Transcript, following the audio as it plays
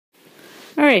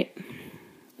All right,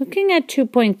 looking at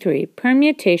 2.3,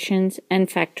 permutations and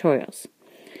factorials.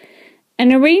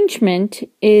 An arrangement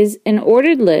is an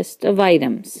ordered list of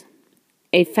items.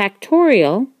 A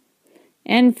factorial,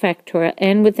 and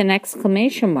with an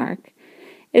exclamation mark,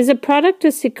 is a product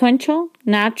of sequential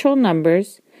natural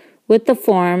numbers with the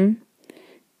form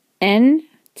n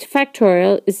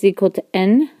factorial is equal to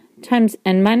n times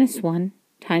n minus 1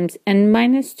 times n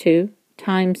minus 2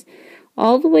 times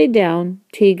all the way down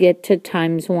till you get to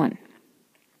times 1.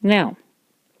 Now,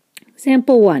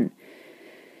 example 1.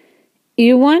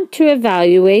 You want to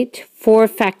evaluate 4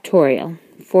 factorial.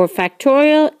 4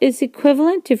 factorial is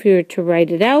equivalent, if you were to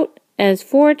write it out, as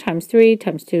 4 times 3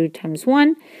 times 2 times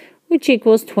 1, which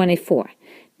equals 24.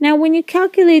 Now, when you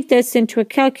calculate this into a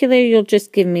calculator, you'll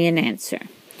just give me an answer.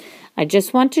 I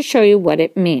just want to show you what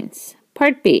it means.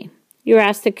 Part B, you're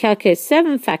asked to calculate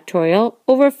 7 factorial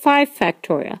over 5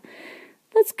 factorial.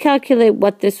 Let's calculate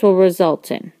what this will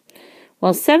result in.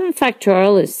 Well, 7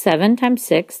 factorial is 7 times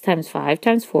 6 times 5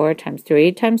 times 4 times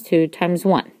 3 times 2 times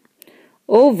 1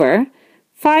 over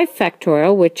 5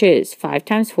 factorial, which is 5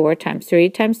 times 4 times 3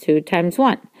 times 2 times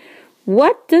 1.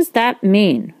 What does that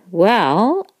mean?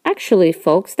 Well, actually,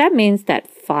 folks, that means that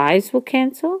 5's will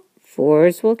cancel,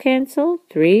 4's will cancel,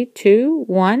 3, 2,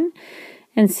 1,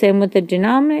 and same with the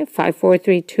denominator, 5, 4,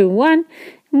 3, 2, 1.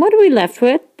 And what are we left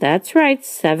with? That's right,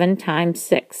 7 times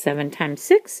 6. 7 times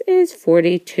 6 is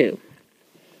 42.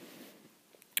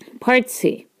 Part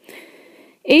C.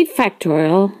 8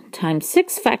 factorial times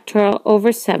 6 factorial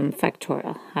over 7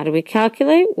 factorial. How do we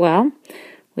calculate? Well,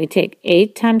 we take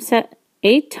 8 times 6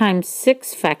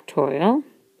 factorial.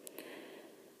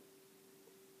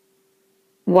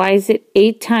 Why is it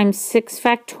 8 times 6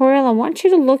 factorial? I want you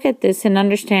to look at this and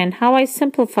understand how I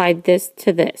simplified this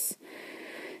to this.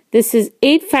 This is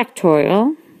 8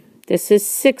 factorial. This is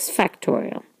 6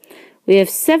 factorial. We have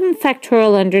 7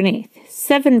 factorial underneath.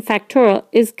 7 factorial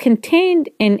is contained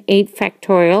in 8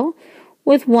 factorial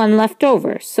with 1 left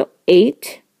over. So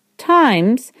 8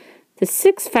 times the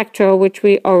 6 factorial, which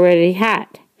we already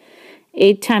had.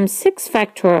 8 times 6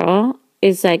 factorial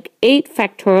is like 8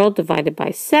 factorial divided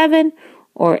by 7,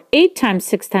 or 8 times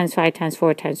 6 times 5 times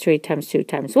 4 times 3 times 2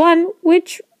 times 1,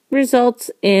 which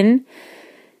results in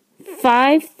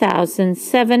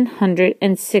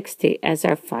 5,760 as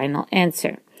our final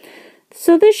answer.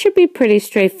 So this should be pretty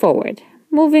straightforward.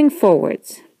 Moving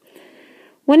forwards.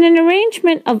 When an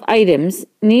arrangement of items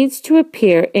needs to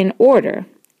appear in order,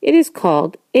 it is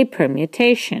called a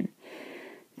permutation.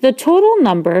 The total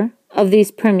number of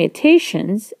these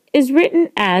permutations is written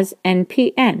as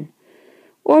NPN,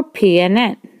 or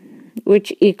PNN,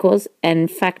 which equals n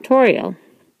factorial.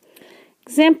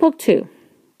 Example 2.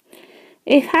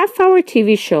 A half-hour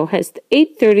TV show has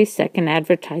 8 30-second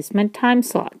advertisement time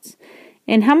slots.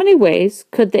 In how many ways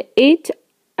could the 8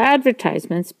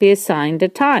 advertisements be assigned a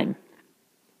time?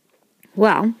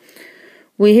 Well,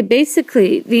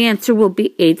 the answer will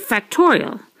be 8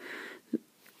 factorial.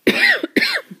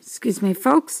 Excuse me,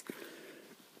 folks.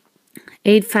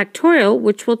 8 factorial,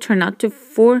 which will turn out to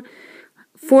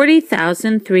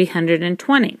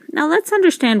 40,320. Now, let's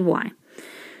understand why.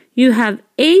 You have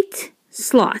 8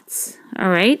 slots, all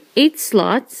right? 8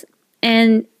 slots,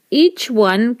 and each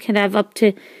one can have up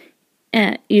to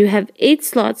you have 8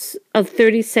 slots of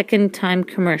 30-second time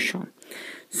commercial.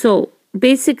 So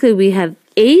basically we have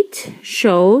 8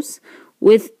 shows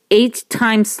with 8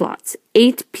 time slots,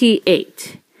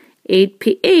 8p8.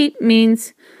 8p8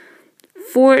 means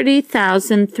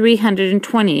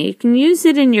 40,320. You can use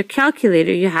it in your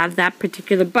calculator. You have that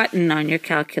particular button on your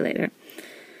calculator.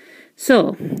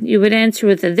 So you would answer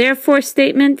with a therefore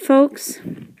statement, folks.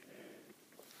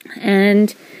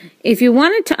 And if you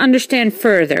wanted to understand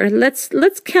further, let's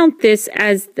count this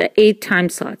as the 8 time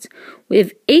slots. We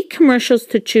have 8 commercials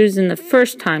to choose in the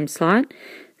first time slot,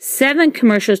 7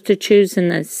 commercials to choose in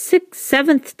the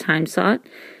 7th time slot,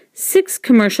 6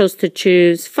 commercials to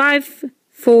choose, 5,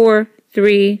 4,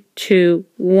 3, 2,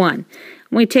 1. And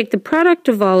we take the product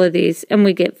of all of these and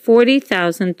we get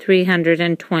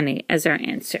 40,320 as our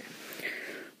answer.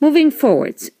 Moving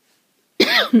forwards.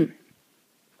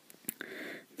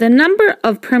 The number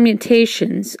of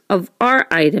permutations of R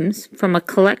items from a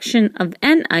collection of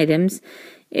N items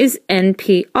is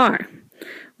NPR,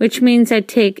 which means I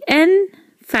take N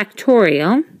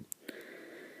factorial,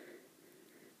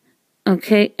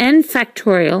 N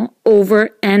factorial over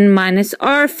N minus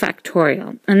R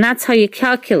factorial, and that's how you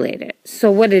calculate it. So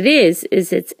what it is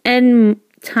it's N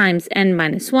times N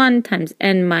minus 1 times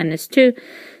N minus 2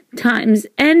 times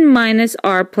N minus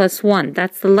R plus 1.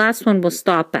 That's the last one we'll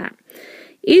stop at.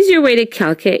 Easier way to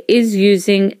calculate is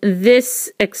using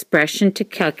this expression to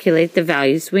calculate the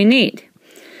values we need.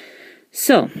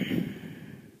 So,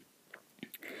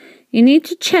 you need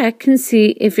to check and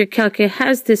see if your calculator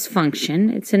has this function.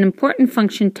 It's an important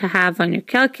function to have on your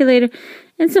calculator.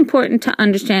 It's important to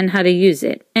understand how to use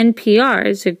it. NPR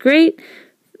is a great,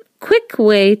 quick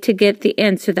way to get the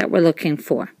answer that we're looking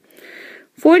for.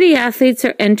 40 athletes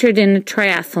are entered in a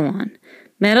triathlon.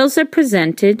 Medals are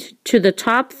presented to the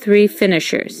top 3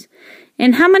 finishers.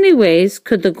 In how many ways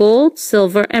could the gold,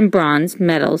 silver, and bronze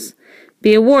medals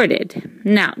be awarded?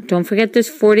 Now, don't forget there's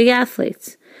 40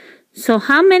 athletes. So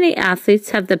how many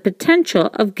athletes have the potential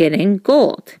of getting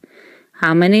gold?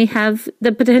 How many have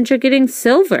the potential of getting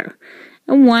silver?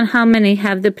 And how many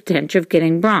have the potential of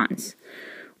getting bronze?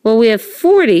 Well, we have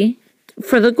 40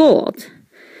 for the gold.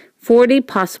 40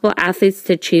 possible athletes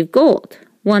to achieve gold.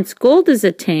 Once gold is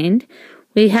attained,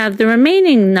 we have the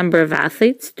remaining number of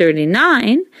athletes,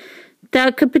 39,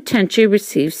 that could potentially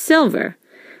receive silver.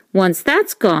 Once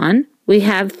that's gone, we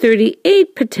have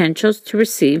 38 potentials to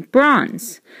receive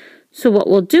bronze. So what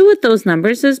we'll do with those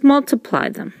numbers is multiply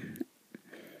them.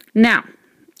 Now,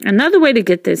 another way to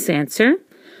get this answer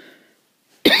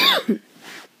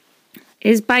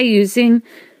is by using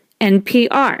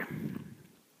NPR.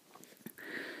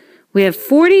 We have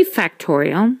 40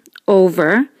 factorial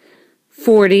over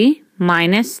 40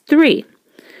 minus 3.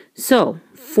 So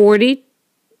 40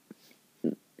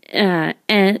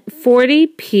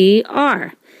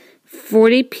 PR.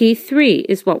 40 P3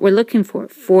 is what we're looking for.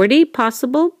 40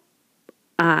 possible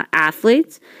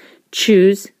athletes,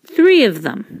 choose 3 of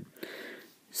them.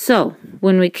 So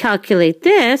when we calculate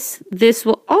this, this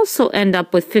will also end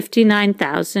up with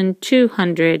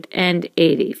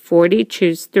 59,280. 40,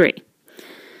 choose 3.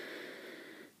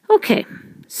 Okay,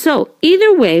 so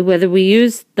either way, whether we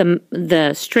use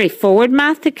the straightforward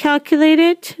math to calculate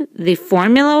it, the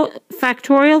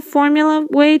factorial formula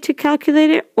way to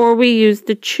calculate it, or we use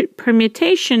the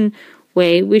permutation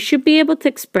way, we should be able to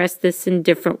express this in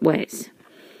different ways.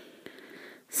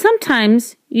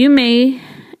 Sometimes you may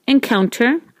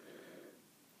encounter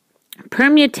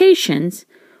permutations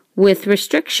with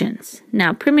restrictions.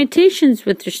 Now, permutations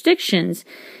with restrictions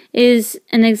is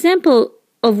an example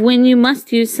of when you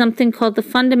must use something called the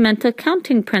fundamental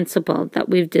counting principle that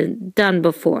we've done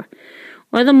before,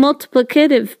 or the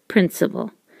multiplicative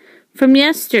principle from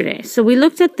yesterday. So we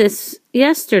looked at this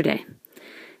yesterday.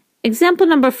 Example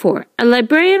number 4. A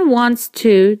librarian wants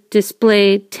to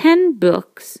display 10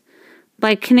 books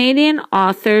by Canadian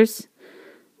authors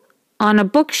on a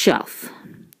bookshelf.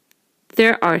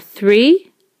 There are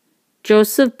 3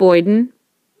 Joseph Boyden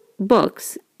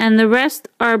books, and the rest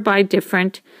are by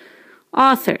different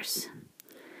authors.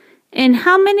 In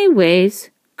how many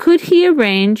ways could he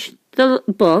arrange the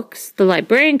books, the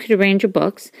librarian could arrange the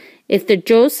books, if the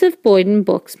Joseph Boyden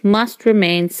books must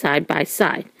remain side by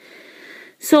side?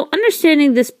 So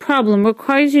understanding this problem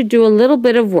requires you to do a little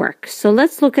bit of work. So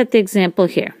let's look at the example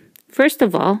here. First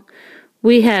of all,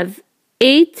 we have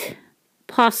 8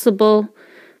 possible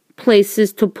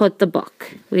places to put the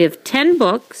book. We have 10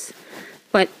 books,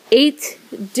 but 8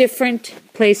 different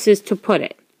places to put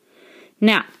it.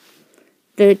 Now,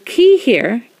 the key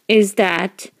here is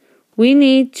that we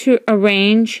need to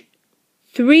arrange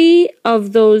 3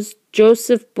 of those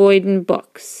Joseph Boyden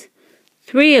books.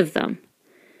 3 of them.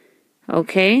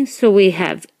 Okay, so we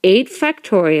have 8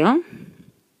 factorial.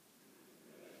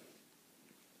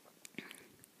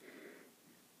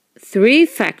 3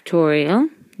 factorial.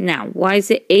 Now, why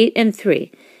is it 8 and 3?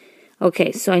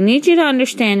 Okay, so I need you to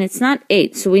understand it's not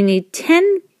 8. So we need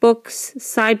 10 books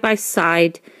side by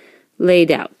side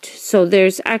laid out. So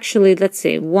there's actually, let's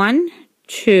say, 1,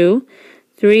 2,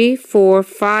 3, 4,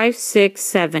 5, 6,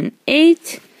 7,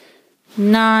 8,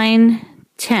 9,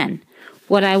 10.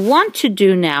 What I want to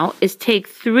do now is take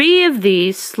 3 of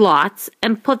these slots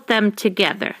and put them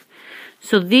together.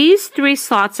 So these 3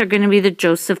 slots are going to be the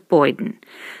Joseph Boyden.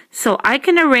 So I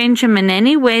can arrange them in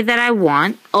any way that I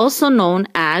want, also known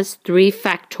as 3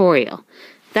 factorial.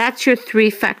 That's your 3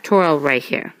 factorial right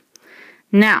here.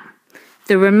 Now,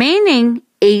 the remaining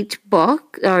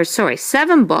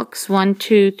 7 books, 1,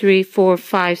 2, 3, 4,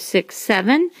 5, 6,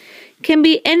 7, can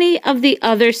be any of the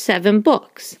other 7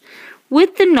 books.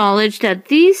 With the knowledge that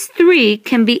these 3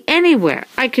 can be anywhere,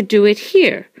 I could do it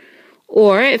here.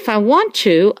 Or if I want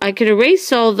to, I could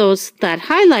erase all that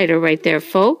highlighter right there,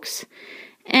 folks.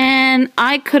 And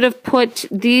I could have put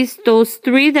those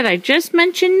 3 that I just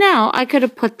mentioned now, I could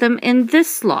have put them in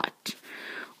this slot.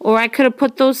 Or I could have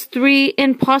put those 3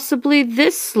 in possibly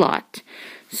this slot.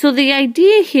 So the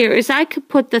idea here is I could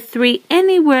put the 3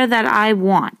 anywhere that I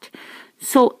want.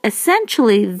 So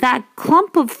essentially that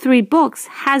clump of 3 books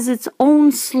has its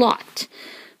own slot.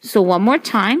 So one more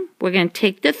time, we're going to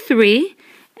take the 3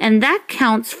 And that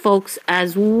counts, folks,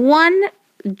 as one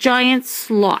giant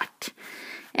slot.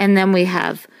 And then we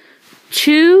have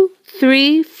 2,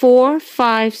 3, 4,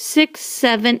 5, 6,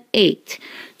 7, 8.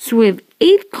 So we have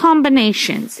 8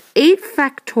 combinations, 8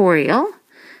 factorial.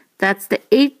 That's the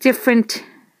 8 different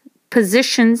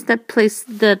positions that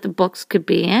the books could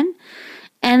be in.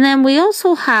 And then we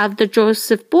also have the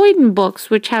Joseph Boyden books,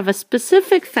 which have a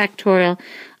specific factorial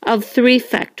of 3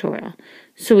 factorial.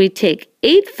 So we take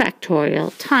 8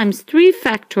 factorial times 3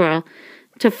 factorial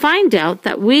to find out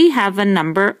that we have a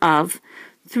number of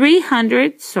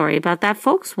 300. Sorry about that,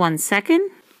 folks. 1 second.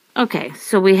 Okay,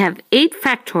 so we have 8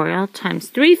 factorial times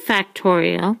 3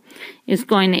 factorial is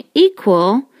going to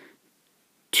equal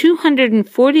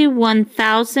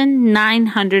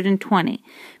 241,920.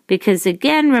 Because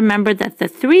again, remember that the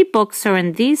 3 books are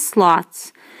in these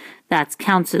slots. That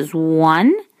counts as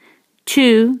 1,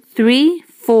 2, 3,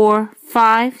 4,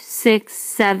 5, 6,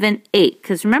 7, 8.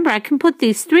 Because remember, I can put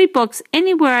these 3 books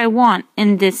anywhere I want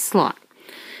in this slot.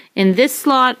 In this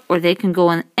slot, or they can go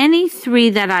in any 3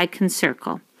 that I can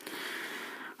circle.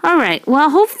 All right, well, I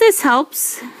hope this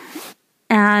helps.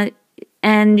 And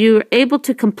you're able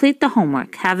to complete the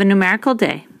homework. Have a numerical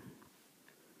day.